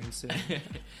 Coming soon.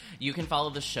 You can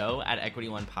follow the show at Equity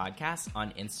One Podcast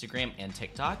on Instagram and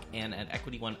TikTok, and at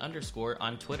Equity1_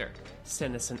 on Twitter.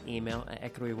 Send us an email at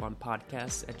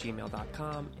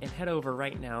equity1podcast@gmail.com, and head over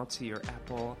right now to your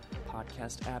Apple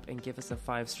Podcast app and give us a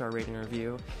 5-star rating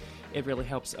review. It really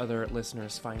helps other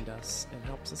listeners find us and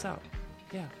helps us out.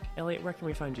 Yeah. Elliot, where can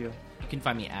we find you? You can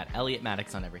find me at Elliot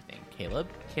Maddox on everything. Caleb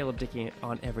Dickey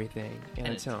on everything. And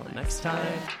until next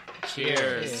time,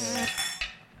 cheers.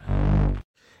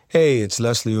 Hey, it's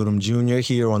Leslie Odom Jr.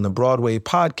 here on the Broadway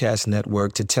Podcast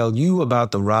Network to tell you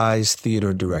about the Rise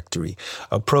Theater Directory,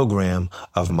 a program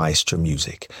of Maestro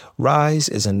Music. Rise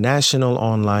is a national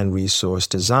online resource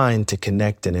designed to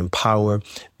connect and empower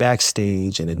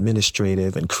backstage and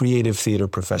administrative and creative theater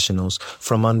professionals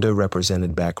from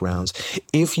underrepresented backgrounds.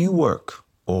 If you work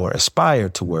or aspire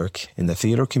to work in the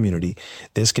theater community,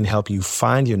 this can help you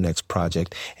find your next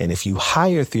project. And if you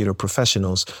hire theater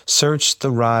professionals, search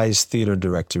the Rise Theater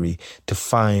Directory to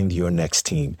find your next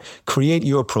team. Create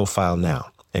your profile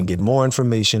now and get more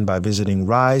information by visiting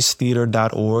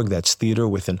risetheater.org. That's theater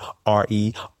with an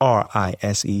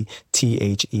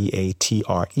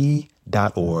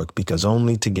RISETHEATRE.org, because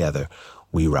only together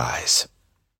we rise.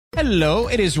 Hello,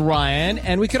 it is Ryan,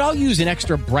 and we could all use an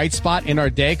extra bright spot in our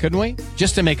day, couldn't we?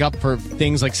 Just to make up for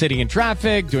things like sitting in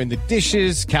traffic, doing the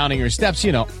dishes, counting your steps,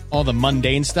 you know, all the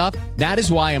mundane stuff. That is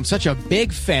why I'm such a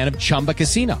big fan of Chumba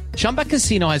Casino. Chumba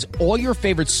Casino has all your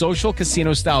favorite social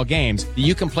casino-style games that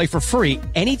you can play for free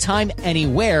anytime,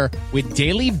 anywhere with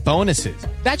daily bonuses.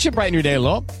 That should brighten your day a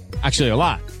little. Actually, a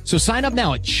lot. So sign up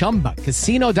now at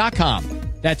ChumbaCasino.com.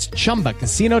 That's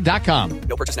ChumbaCasino.com.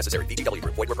 No purchase necessary. VGW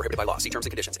Group. Void where prohibited by law. See terms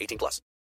and conditions. 18+.